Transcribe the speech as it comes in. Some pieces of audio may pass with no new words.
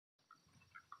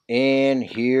And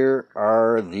here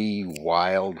are the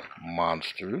wild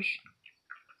monsters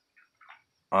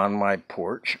on my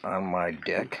porch, on my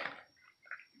deck,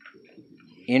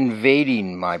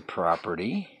 invading my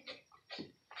property.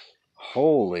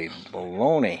 Holy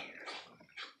baloney.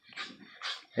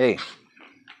 Hey,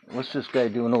 what's this guy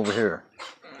doing over here?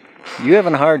 You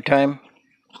having a hard time?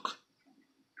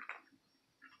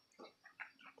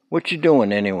 What you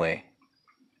doing anyway?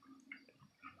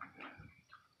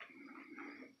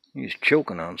 He's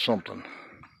choking on something.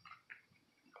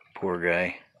 Poor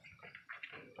guy.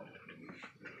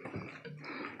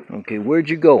 Okay, where'd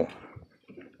you go?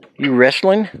 You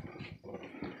wrestling?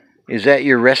 Is that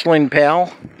your wrestling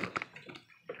pal?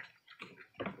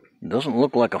 Doesn't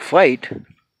look like a fight.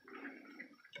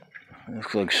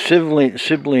 Looks like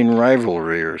sibling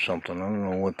rivalry or something. I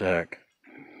don't know what the heck.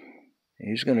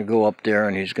 He's going to go up there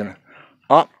and he's going to...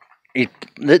 Oh,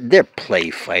 they're play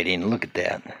fighting. Look at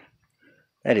that.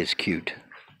 That is cute.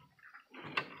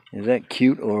 Is that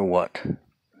cute or what?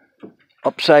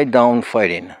 Upside down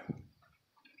fighting.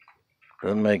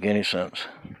 Doesn't make any sense.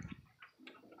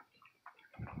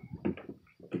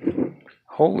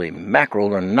 Holy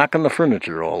mackerel, they're knocking the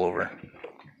furniture all over.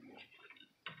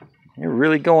 You're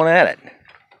really going at it.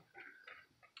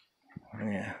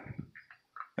 Yeah.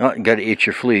 Oh, you got to eat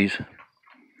your fleas.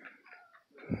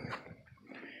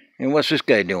 And what's this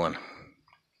guy doing?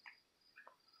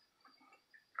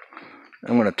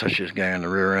 I'm going to touch this guy on the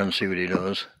rear end, see what he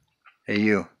does. Hey,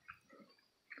 you.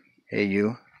 Hey,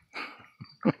 you.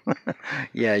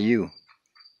 Yeah, you.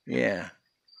 Yeah,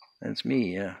 that's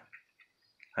me, yeah.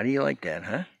 How do you like that,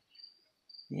 huh?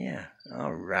 Yeah,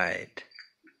 all right.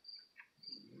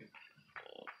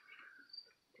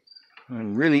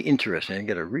 I'm really interesting. I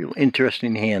got a real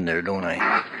interesting hand there, don't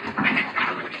I?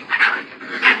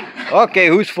 Okay,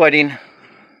 who's fighting?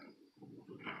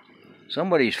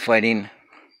 Somebody's fighting.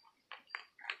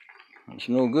 It's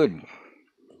no good.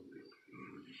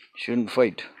 Shouldn't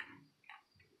fight.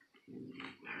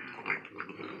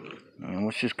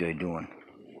 What's this guy doing?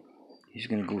 He's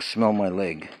gonna go smell my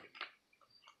leg.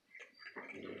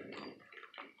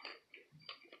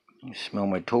 Smell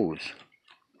my toes.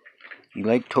 You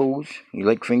like toes? You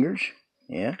like fingers?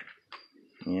 Yeah?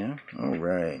 Yeah?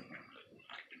 Alright.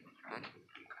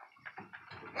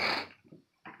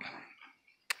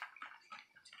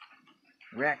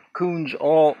 Raccoons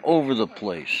all over the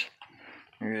place.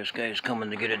 Here this guy's coming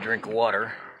to get a drink of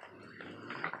water.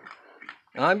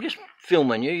 I'm just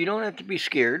filming you. You don't have to be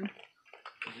scared.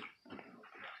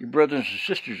 Your brothers and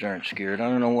sisters aren't scared. I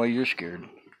don't know why you're scared.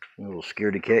 You little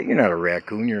scaredy cat. You're not a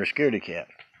raccoon. You're a scaredy cat.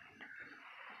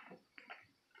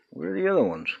 Where are the other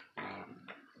ones?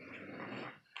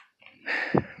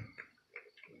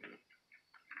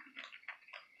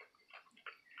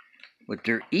 What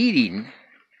they're eating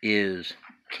is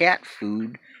cat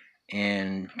food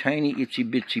and tiny itsy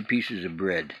bitsy pieces of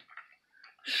bread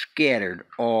scattered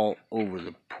all over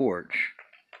the porch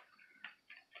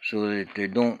so that they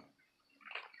don't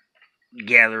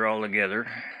gather all together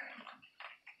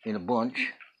in a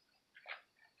bunch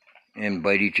and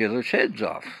bite each other's heads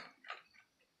off.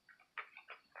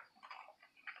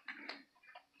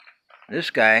 This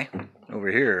guy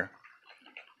over here,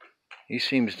 he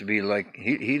seems to be like,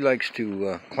 he likes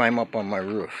to climb up on my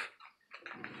roof.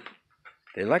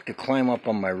 They like to climb up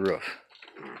on my roof.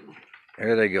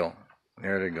 There they go.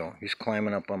 There they go. He's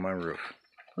climbing up on my roof.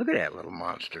 Look at that little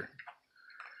monster.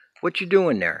 What you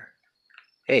doing there?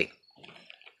 Hey,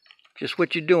 just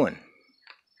what you doing?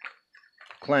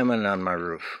 Climbing on my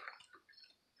roof.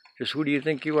 Just who do you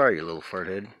think you are, you little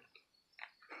farthead?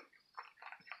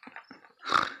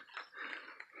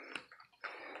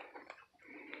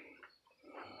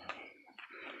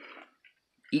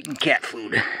 Eating cat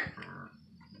food.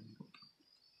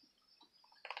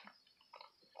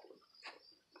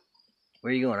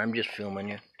 Where are you going? I'm just filming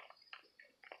you.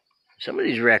 Some of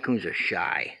these raccoons are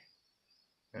shy.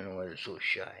 I don't know why they're so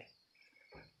shy.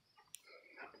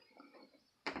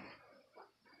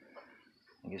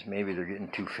 I guess maybe they're getting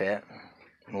too fat.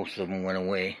 Most of them went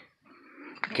away.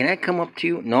 Can I come up to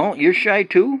you? No, you're shy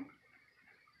too?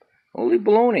 Holy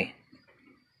baloney.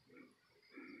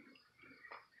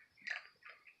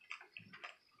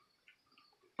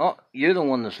 Oh, you're the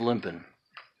one that's limping.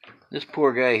 This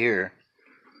poor guy here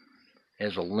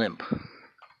has a limp.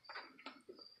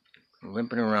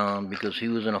 Limping around because he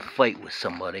was in a fight with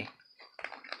somebody.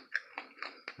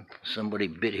 Somebody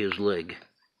bit his leg.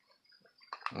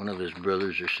 One of his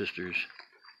brothers or sisters.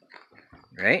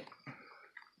 Right?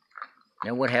 Isn't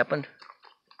that what happened?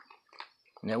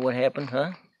 Isn't that what happened,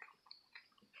 huh?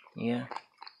 Yeah.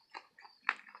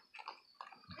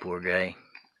 Poor guy.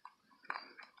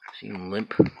 See him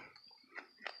limp.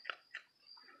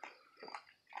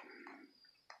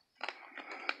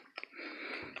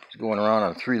 He's going around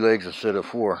on 3 legs instead of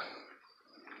 4.